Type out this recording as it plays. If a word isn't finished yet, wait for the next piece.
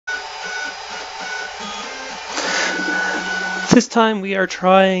This time we are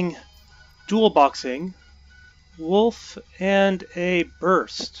trying dual boxing, wolf, and a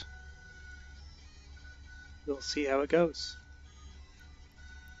burst. We'll see how it goes.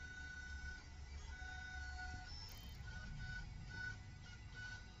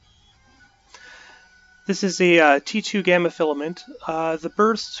 This is a T2 Gamma Filament. The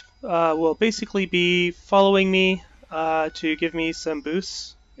burst will basically be following me to give me some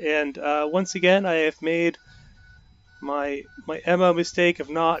boosts. And once again, I have made my ammo mistake of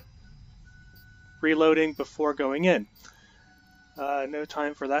not reloading before going in. No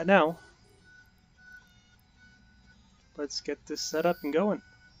time for that now. Let's get this set up and going.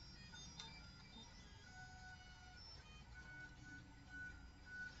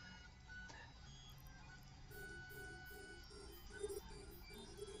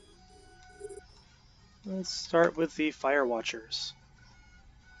 Let's start with the Fire Watchers.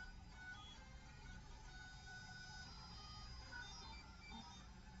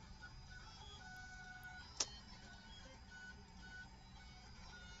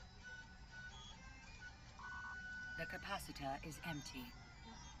 The capacitor is empty.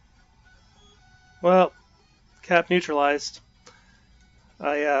 Well, cap neutralized.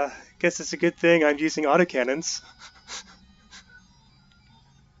 I guess it's a good thing I'm using autocannons.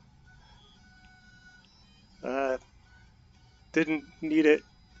 Didn't need it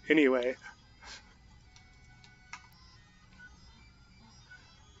anyway.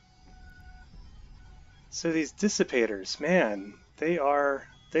 So these dissipators, man, they are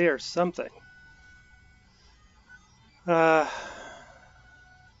something.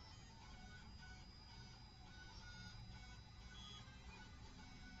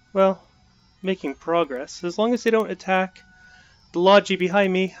 Well, making progress. As long as they don't attack the Logi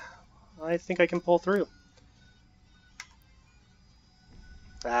behind me, I think I can pull through.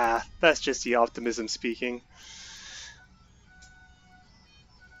 That's just the optimism speaking.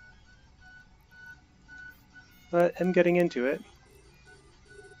 But I'm getting into it.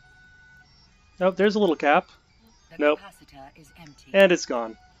 Oh, there's a little cap. The Nope. capacitor is empty. And it's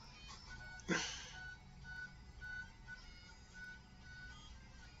gone.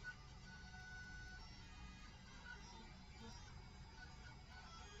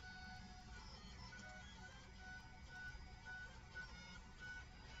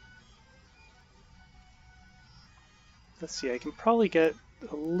 Let's see, I can probably get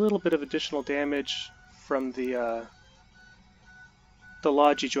a little bit of additional damage from the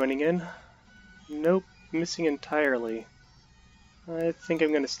Logi joining in. Nope, missing entirely. I think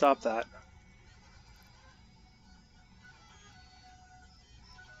I'm going to stop that.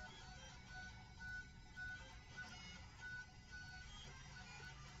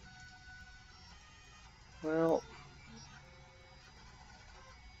 Well,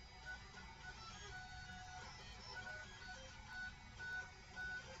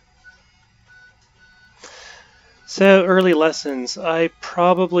 so early lessons. I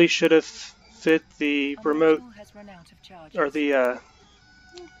probably should have fit the remote or the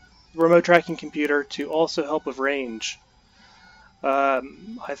remote tracking computer to also help with range.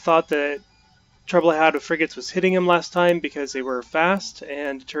 I thought that trouble I had with frigates was hitting them last time because they were fast,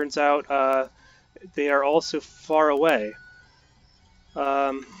 and it turns out they are also far away.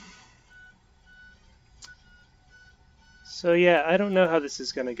 So yeah, I don't know how this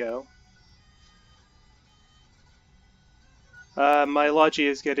is going to go. My Logi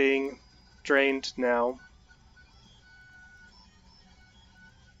is getting drained now.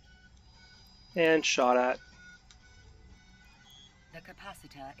 And shot at. The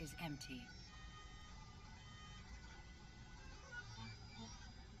capacitor is empty.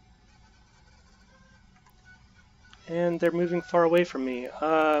 And they're moving far away from me.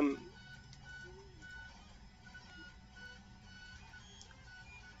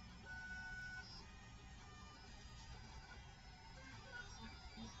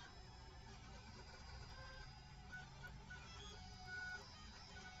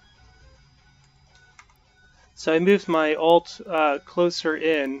 So I moved my alt closer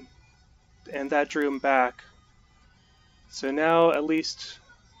in, and that drew him back. So now at least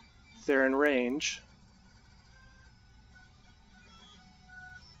they're in range.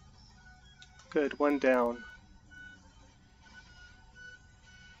 Good, one down.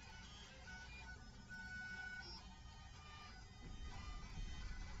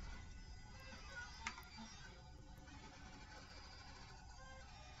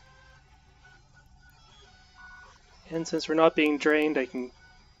 And since we're not being drained, I can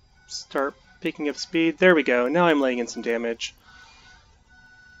start picking up speed. There we go. Now I'm laying in some damage.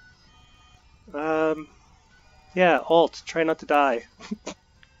 Yeah, alt. Try not to die.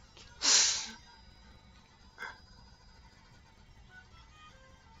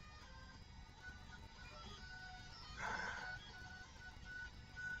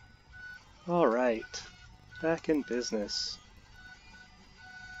 Back in business.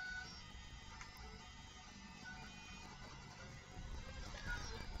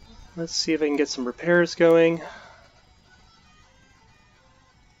 Let's see if I can get some repairs going.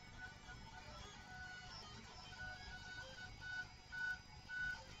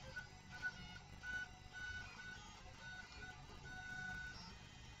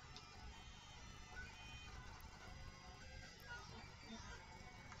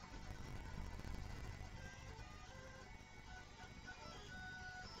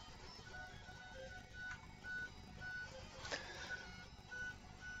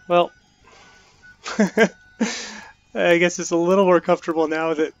 Well, I guess it's a little more comfortable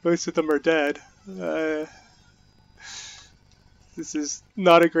now that most of them are dead. This is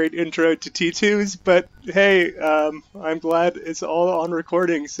not a great intro to T2s, but hey, I'm glad it's all on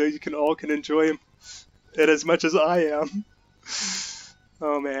recording so you can all enjoy it as much as I am.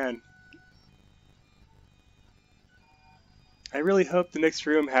 Oh man. I really hope the next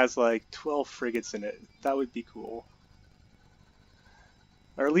room has like 12 frigates in it. That would be cool.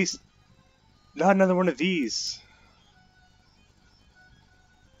 Or at least not another one of these.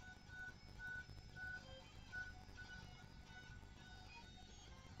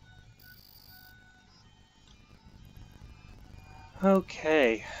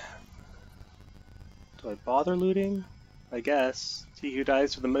 Okay. Do I bother looting? I guess. See who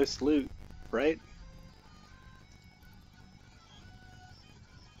dies for the most loot, right?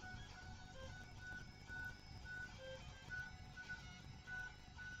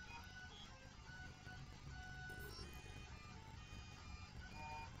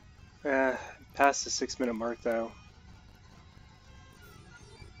 Past the 6-minute mark though.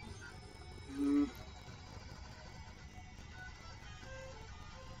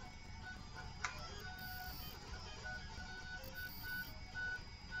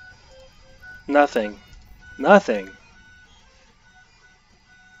 Nothing. Nothing.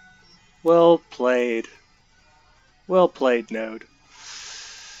 Well played. Well played, Node.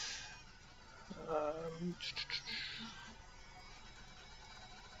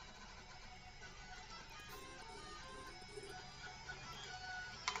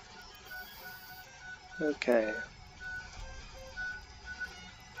 Okay.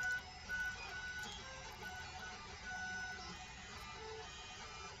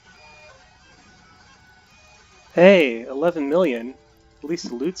 Hey, 11 million. At least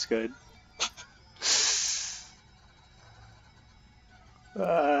the loot's good.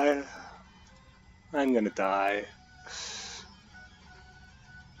 I'm gonna die.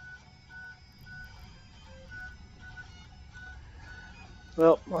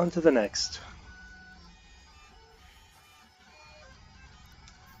 Well, on to the next.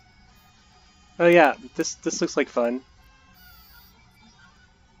 Oh yeah, this looks like fun.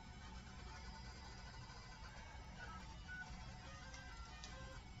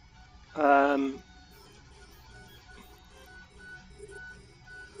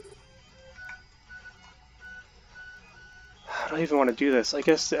 How do I even want to do this? I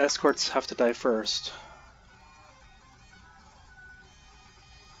guess the escorts have to die first.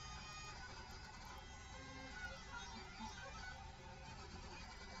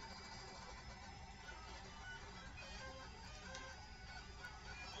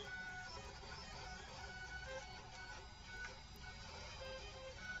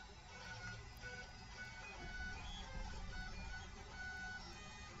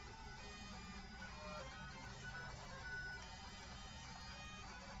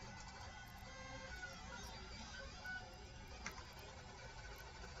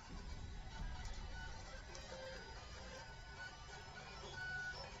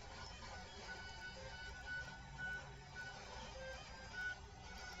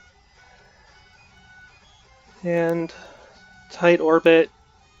 And tight orbit,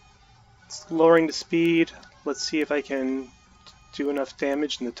 it's lowering the speed. Let's see if I can do enough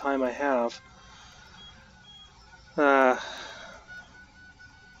damage in the time I have.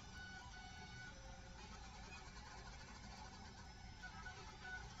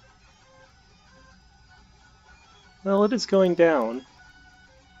 Well, it is going down.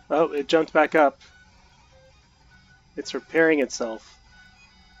 Oh, it jumped back up. It's repairing itself.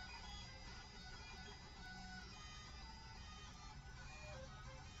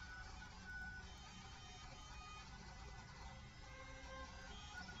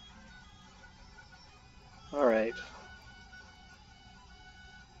 Alright.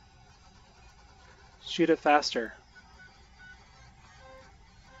 Shoot it faster.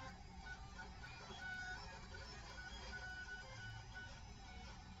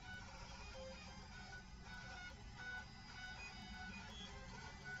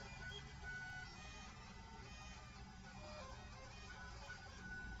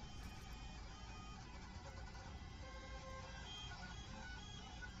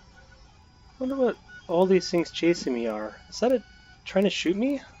 Wonder what all these things chasing me are. Is that it trying to shoot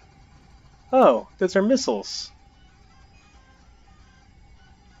me? Oh, those are missiles.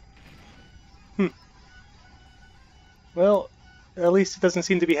 Well, at least it doesn't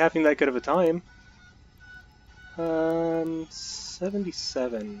seem to be having that good of a time.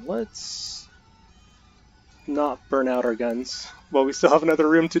 77. Let's not burn out our guns while we still have another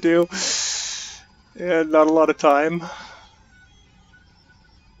room to do. And not a lot of time.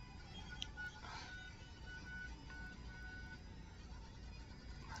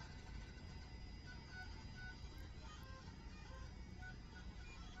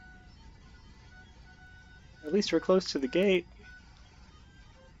 At least we're close to the gate.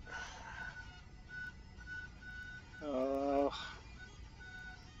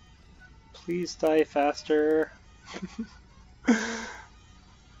 Please die faster.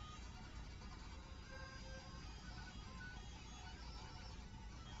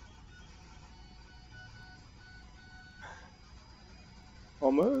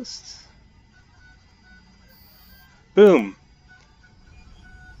 Almost. Boom.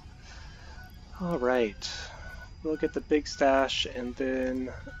 Alright. We'll get the big stash and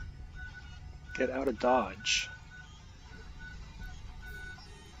then get out of dodge.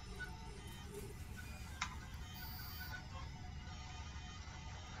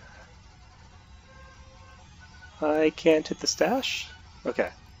 I can't hit the stash? Okay.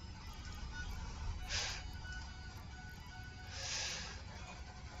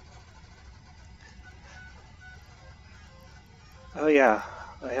 Oh yeah,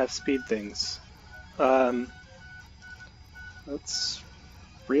 I have speed things. Let's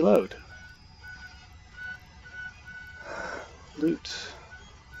reload. Loot.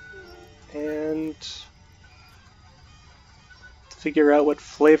 And figure out what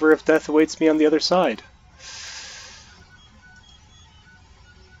flavor of death awaits me on the other side.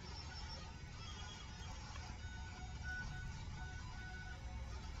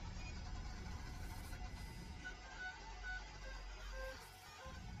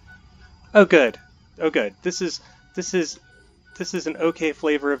 Oh good. Oh good. This is an okay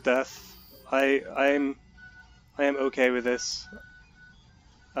flavor of death. I am okay with this.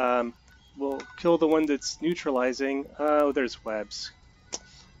 We'll kill the one that's neutralizing. Oh, there's webs.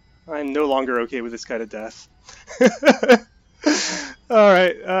 I'm no longer okay with this kind of death.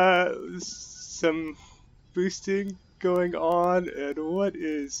 Alright, some boosting going on, and what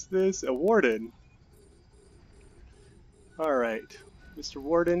is this? A warden. Alright, Mr.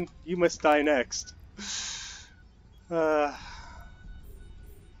 Warden, you must die next.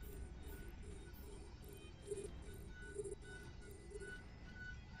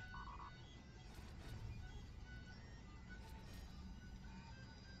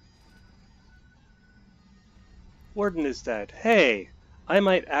 Warden is dead. Hey, I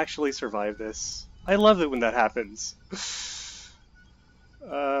might actually survive this. I love it when that happens.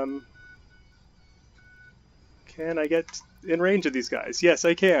 Can I get in range of these guys? Yes,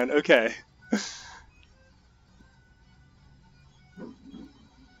 I can. Okay.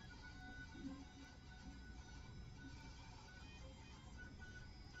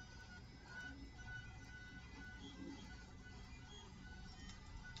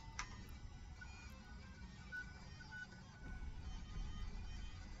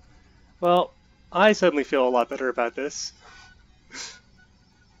 Well, I suddenly feel a lot better about this.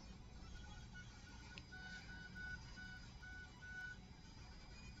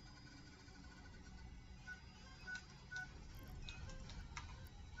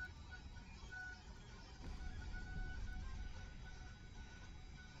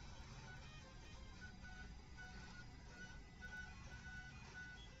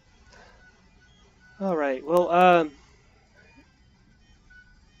 Alright, well,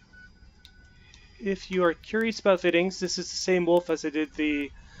 if you are curious about fittings, this is the same wolf as I did the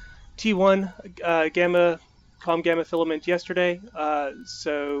T1 Gamma Filament yesterday,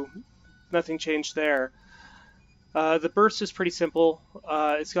 so nothing changed there. The burst is pretty simple.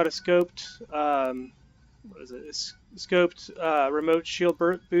 It's got a scoped, what is it? A scoped remote shield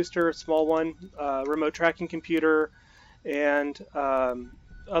booster, a small one, remote tracking computer, and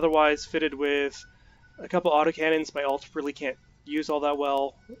otherwise fitted with a couple autocannons my ult really can't use all that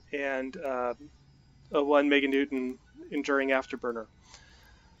well, and a 1 meganewton enduring afterburner.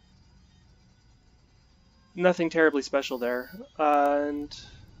 Nothing terribly special there, and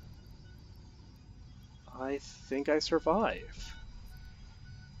I think I survive.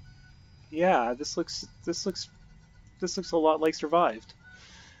 Yeah, this looks a lot like survived.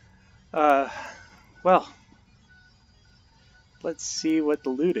 Well, let's see what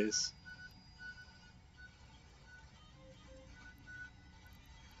the loot is.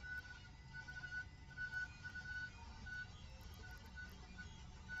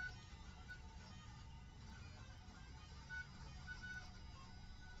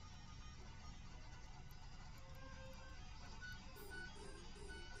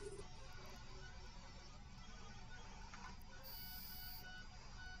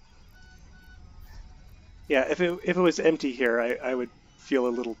 Yeah, if it was empty here, I would feel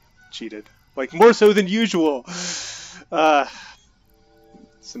a little cheated. Like, more so than usual.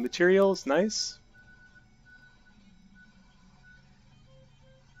 Some materials, nice.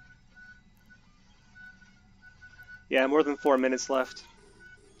 Yeah, more than 4 minutes left.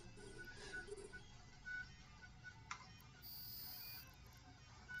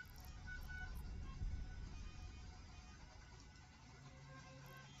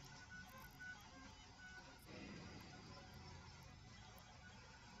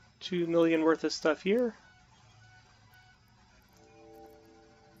 $2 million worth of stuff here.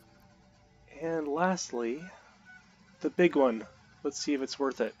 And lastly, the big one. Let's see if it's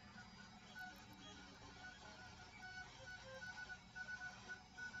worth it.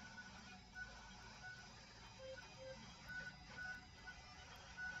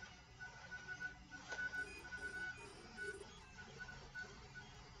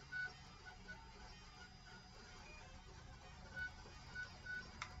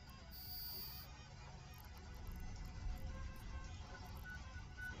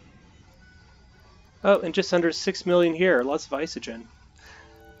 Oh, and just under 6 million here. Lots of isogen.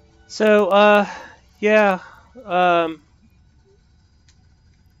 So, yeah. A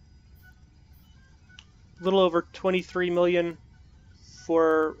little over 23 million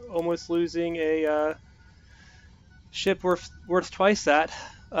for almost losing a ship worth twice that.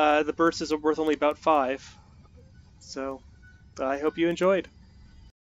 The burst is worth only about 5. So, I hope you enjoyed.